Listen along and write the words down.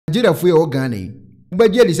Nigeria fue organi.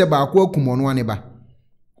 Ubajeli se ba ko kum ono ane ba.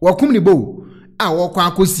 Wakum ni bo a wokọ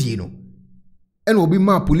akosie no. Ena obi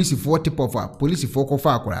ma police for tip of a police for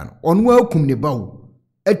kofa akwara no. Ono akum ni ba o.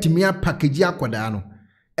 Atimi a package akwada no.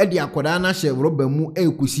 E di akwada na hye roba mu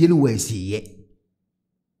ekusie no wasiye.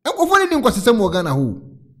 Enkofo ni nkwasesem Ghana ho.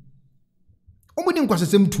 Omo di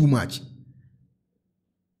nkwasesem too much.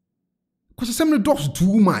 Kwasesem no drops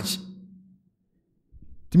too much.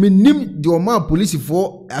 Timi nim di o ma police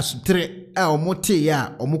for asutre a omote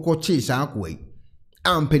ya omukọ che sa akwai.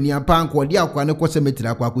 Ampani apanko di akwa ne kwose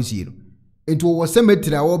metira akwa akosie no. Enti wo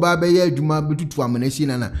cemetery a wo ba be ya adwuma betutu amanasi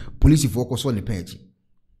na police for koso ne penchi.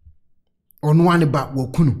 Ono ane ba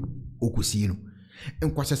wakunu okusie no.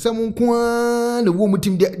 Enkwasesem nko a na wo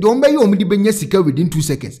mutim de o mbe ye o mudi benya sika within 2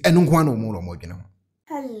 seconds. Eno nko a na omo ro dwene ho.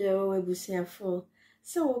 Hello ebusiafo.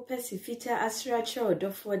 So pesifita asracha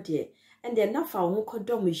odofo de and then na fa ho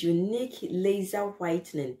kodom unique laser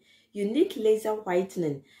whitening. Unique laser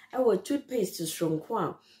whitening. Our toothpaste strong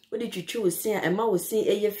kwa. Odi twitwi wo sin ema wo sin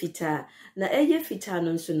eye fita na eye fita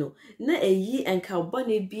no nso no na eyi enka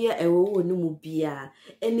bone bia ewo wo no mu bia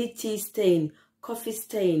any tea stain, coffee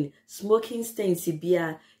stain, smoking stain si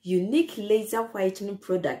bia unique laser whitening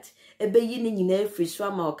product ebe yi ni nyina free so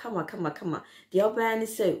ama kama de oba ni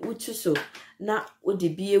say utu so na odi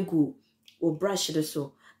bia egu o brush do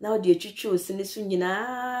so na odi twitwi wo sin so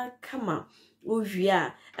nyina kama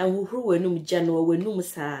Uvia and who were num Jano were num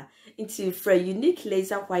sa into for unique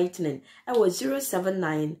laser whitening. I was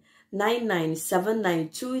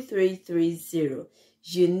 07999792330.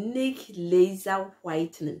 Unique laser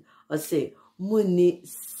whitening or say Muni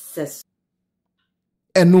ses.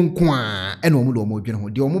 Eno kwa eno mu do mo dwene ho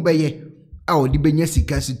de omo beye a odi benya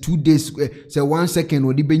sika se 2 days say 1 second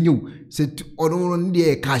odi benyu se odo no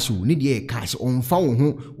de cash ni de cash onfa wo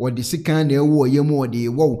ho odi sika na ewo yem odi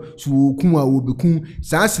wo so kun a obekun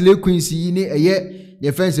sa sele quincy yi ni eye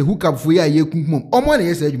ye fence hook up fo ya ye kunkum omo na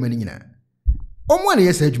ye sa adwuma ni nyina omo na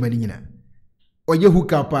ye sa adwuma ni nyina oye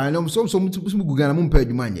hook up a no so gugana mo mpa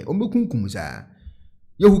adwuma anye omekunkum sa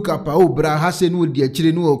ye hook up a obra ha se no odi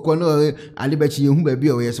akire no ko no alibachi ye hu ba bi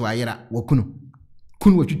o ye so ayera wakunu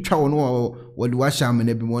kunu watwitwa wono wode washam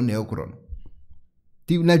na bi mo na ekoro no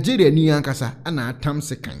ti Nigeria ni ankasa ana atam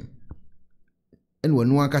sekan en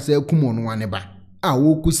wono ankasa akum ono ane ba a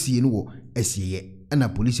wo kosie no wo asieye ana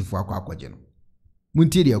police fo akwaje no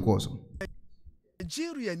muntie de akoso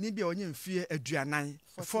Nigeria ni bia onye mfie aduanan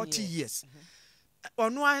 40 years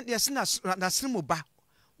ono an yesi na sremu ba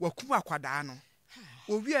wakum akwada no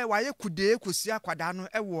owie waye kude kosi akwada no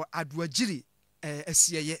ewo adoagiri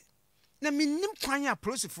asieye na minim kwan ya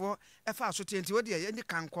prosifo efa asote enti wo de ye ni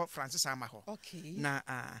kanko Francis Amaho okay na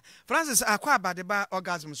Francis akwa abadeba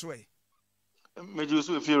orgasm so e meju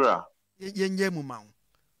so efira yenye mu ma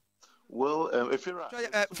well efira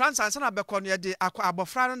Francis na be kono ye de akwa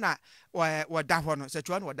abofra no na wo da ho no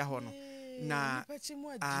setwa no wo da ho no na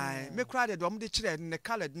me kra de dom de kire ne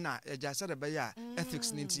colored na eja se de be ya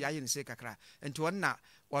ethics ni nti aye ne se kakra enti won na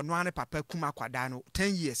wono ane papa kuma akwada no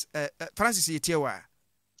 10 years Francis yetie wa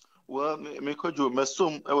well me kojo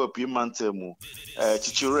mesom ewa pi mantemu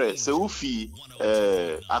chichire se ufi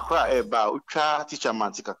akra ba utwa teacher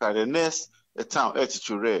manti kakra the next town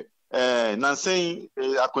chichire nansen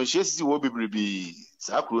akonshiesi wo bibribi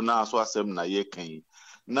sakru na so asem na ye kan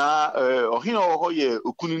na ohina ho ye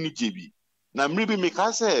okunu ni jebi na mribi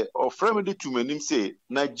meka se ofrem de tumanim se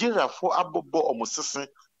Nigeria fo abobo omosesen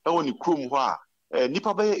ewo ni krom ho a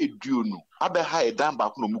nipa ba ye eduonu abeha edan ba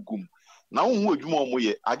ko no mugum na wo adwuma omo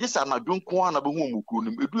ye agesa na dwonko ana be hu omukuru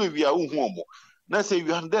nim edu ewia wo hu omo na se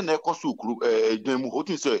ewia de na ekoso okuru edwam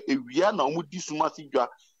hotin se ewia na omo di suma si dwa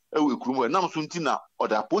ewe ekuru mo na so ntina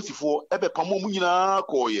oda posifo ebe pamo mu nyina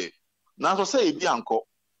koye na so se ebi anko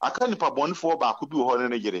aka nipa bonfo ba ko bi ho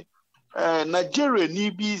ne gere Nigeria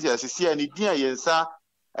ni bi asese ani dia yensa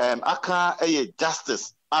aka eye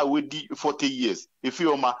justice a wedi 40 years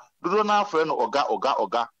ifioma dodo na afre no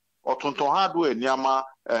oga otonton ha do eniama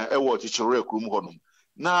ewo chichire krum honum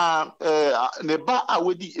na ne ba a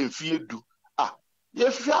wedi enfie du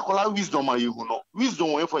ye fifi akola wisdom ayehu no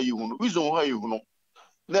wisdom won fa yehu no wisdom ha yehu no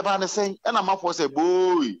ne ba ne sen na mafo se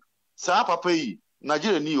boy sa papa yi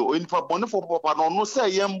Nigeria ni o enifa bonefo papa no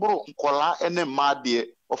se ye mbro nkola ene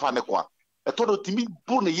made ofa ne kwa etodo timi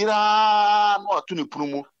bu ne yira no atu ne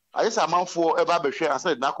prumu ayesa manfo eba behwe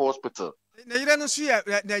asa na ko hospital Nigeria no so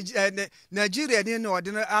Nigeria ni no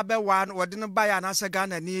de abewa no de no baya na se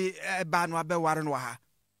Ghana ni ba no abeware no ha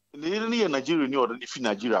ni ye Nigeria ni o de fi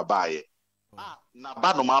Nigeria baaye na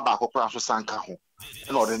ba no ma ba akokora so sanka ho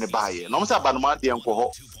na o de ne baaye no msa ba no ma de enko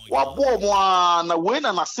ho wa bo mo na we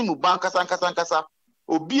na simu banka sanka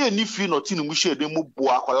obi ani fi no ti no mu hye de mu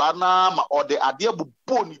bo akola na ma ode ade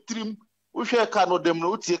bo ni trim wo hwe ka no dem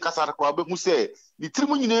no tie kasa akwa be hu se ni trim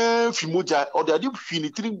nyina fi moja ode ade fi ni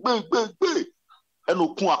trim gbe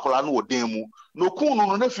eno kun akola no odem mu no kun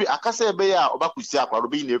no na fi akasa ebe ya obakusi akola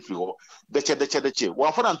be ni efi ho deche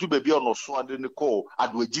wan fa na ntu ba bia no so ade ne ko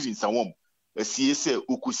ado agiri nsanwom esie se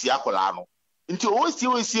okusi akola no nti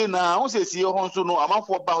o sie na o se sie ho nso no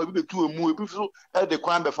amafo ba ho bi betu emu ebi so e de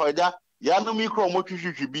kwan be fa ja ya no mikro mo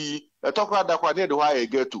twihwihwi bi etokra da kwa de ho aye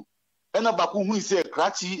getu ena baku hu se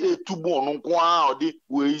krachi etubo no nko a ode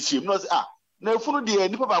we hiem no se na efunu de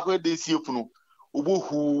nipa baku de sie funu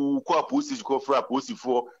obohu ko aposi ko fra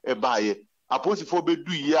aposifo e baaye aposifo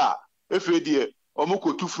bedu yi a efe de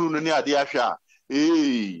omokotu funu no ne ade ahwa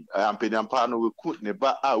ampeniampa no we ku ne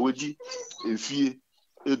ba woji efie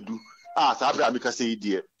edu sabra mi ka sei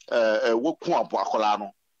die wo ku abo akola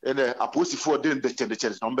no ene aposifo de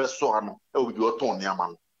ndeche no be so ano obi oton ne ama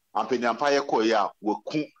no ampeniampa ye ko ya wo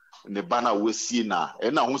ku ne ba na wo sie na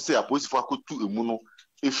ena ho se aposifo akotu emu no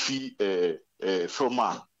efi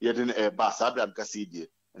froma ye de ba sabra mi ka sei die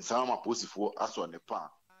nsama aposifo aso ne pa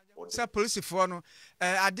se police for no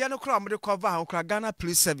ade no kra omde cover ha kra Ghana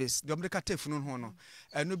Police Service de omde kata funu ho no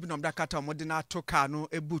no bi no omde kata omde na to car no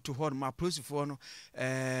ebutu ho ma police for no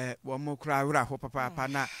wo mo kra wura ho papa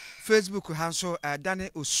na Facebook ha so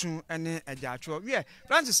dane osun ene ajaatwo we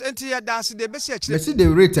Francis enti ya das de besi akire mesi de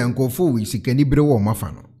rate ankofo wi sikani bere wo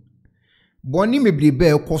mafa no boni mebribe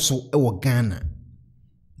ekoso e wo Ghana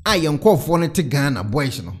ayenkofo no te Ghana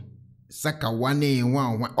boys no saka wane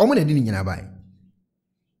wan omo na di nyina bai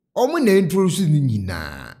omo na introduce ni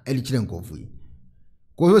nyina elikire nkofo yi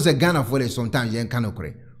ko so se Ghana for sometimes yen kan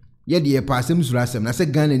okre ye de passem sura asem na se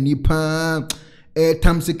Ghana ni pa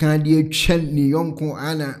tamse kan de atwa ni yonko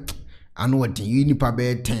ana ano wati yi ni pa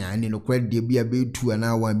be 10 ani no kra de bia be 2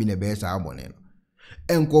 ana wan bi na be sa abone no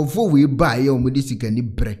enkofo we ba ye omo de sikani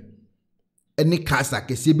bre eni kasa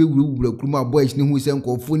kese be wura kuruma boys ni hu se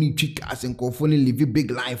enkofo ni twika as enkofo ni live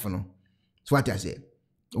big life no so what I say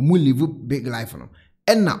omo live big life no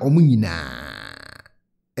enna omu nyina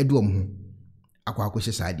edu omu akwa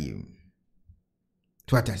saadi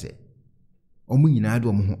to atase omu nyina edu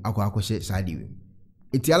omu akwa saadi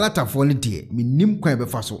eti alatafo ne de minim kwan be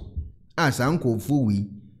faso asa nkofo wi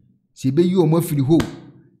se be yi omu afiri ho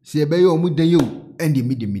se be yi omu dan yo ende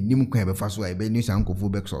mi de minim kwan be faso ai be ni sa nkofo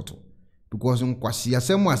be soto because nkwasi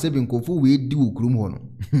asem asebe nkofo wi di okurum ho no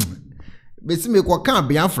besi me kwa kan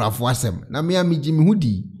Biafrafo asem na me amiji mi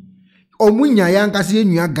hudi omunya ya nkase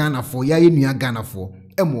enua Ghana fo ya enua Ghana fo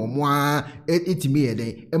emo a etimi ye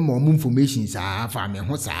den emo information sa fa me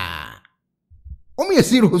ho sa omu ye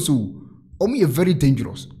serious omu ye very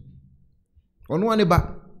dangerous onu ane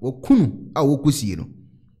ba wokunu a wokosie no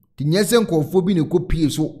tinyese nkofo bi ne kopie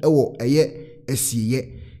so ewo eye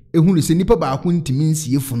esieye ehunu se nipa ba ko ntimi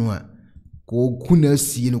nsie funu a ko kuna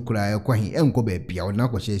sie no kura ya kwahin enko ba bia wo na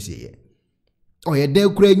ko hye oye de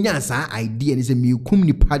kura nya sa idea ni se mi kum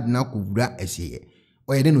ni pad na ko wura esieye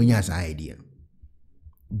oye de no nya sa idea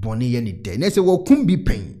boni ye ni de na se wo kum bi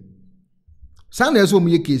pen sa na so mu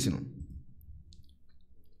ye case no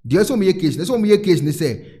de so mu ye case na so mu ye case ni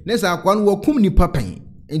se na sa kwa no wo kum ni papen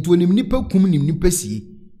enti onim ni pa kum ni nipa sie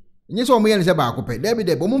nye so mu ye ni se ba ko pe de bi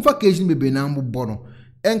de bo mu fa case ni bebe na mbo no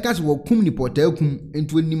enka se wo kum ni pota kum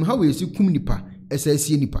enti onim ha we si kum ni pa esa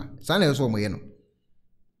sie ni pa sa na so mu ye no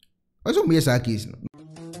oso mu ye sa case no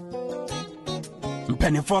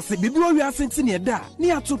Penifose bibiro wi asenti ne da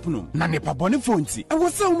ne atopno na ne pabone fonti e wo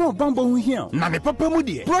se wo ma bambo hu hia na ne papa mu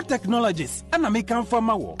de Pro Technologies ana me kan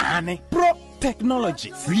fama wo ane Pro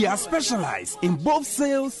Technologies. We are specialized in both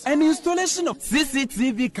sales and installation of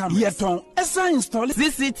CCTV cameras. Yeton, S0n install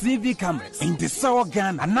CCTV cameras in the South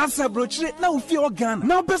Ghana and NASA brochure now fear Ghana.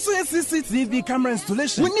 Now pursue CCTV camera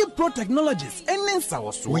installation. We need Pro Technologies and then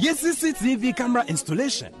South. We have CCTV camera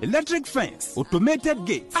installation, electric fence, automated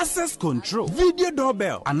gate, access control, video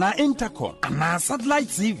doorbell, and our intercom, and our satellite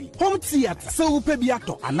TV, home theater, so we pay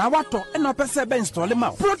biato, and our water, and our person install them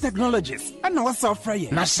out. Pro Technologies and our software.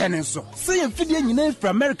 Na so say fidye nyina fra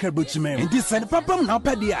America brochimem enti send papam na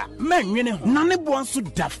opedia man nwene ho na ne bo anso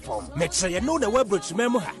da form meche ye know the web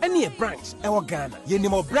brochimem ha ene branch e wo Ghana ye ni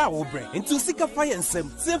mo bra wo bre enti sika fa ye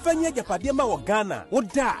nsem se fa nya japade ma wo Ghana wo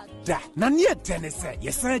da da na near tenese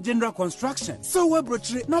yesa general construction so we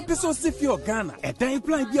brochire na peso si fi Ghana e dan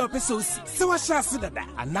plan bi opeso si se wa sha se dada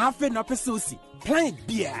anafe na peso si plan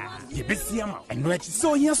bia ye besi ama eno achi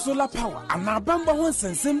so here solar power ana bamba won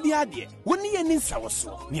sensem bi ade woni ye ni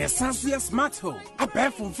nsawoso ne sanso smart home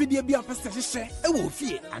abefo mfidie bi apese hye e wo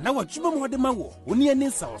fie ana watwuma mo de ma wo woni ye ni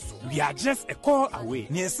nsawoso we are just a call away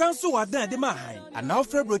ne sanso wadan de ma han ana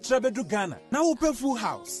ofre brochire bedu Ghana na wo pe full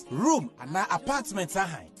house room ana apartment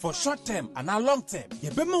ahan for short term ana long term ye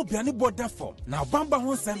be ma obiane border form na bamba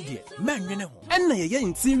won sem de manwene ho enna ye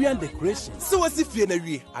interior decoration so wasi fie na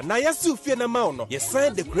wie ana yesu fie na ma no yes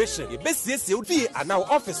sign decoration ye besiesie odi ana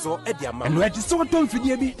office so e di ama no edi so tom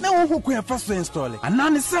fidie bi na wo hokun e fa so install ana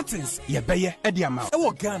ne settings ye beye e di ama e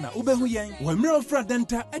wo Ghana ubehu yen wo mre ofra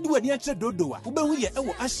denta e di wani a che dodowa ubehu ye e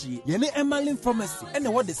wo ahie ye ne Emerlin pharmacy and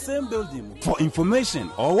what the same building. For information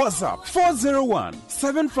or WhatsApp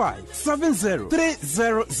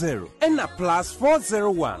 401-7570-300 and a plus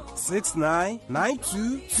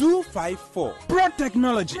 401-6992-254. Pro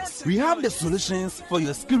Technologies. We have the solutions for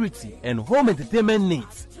your security and home entertainment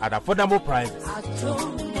needs at affordable prices.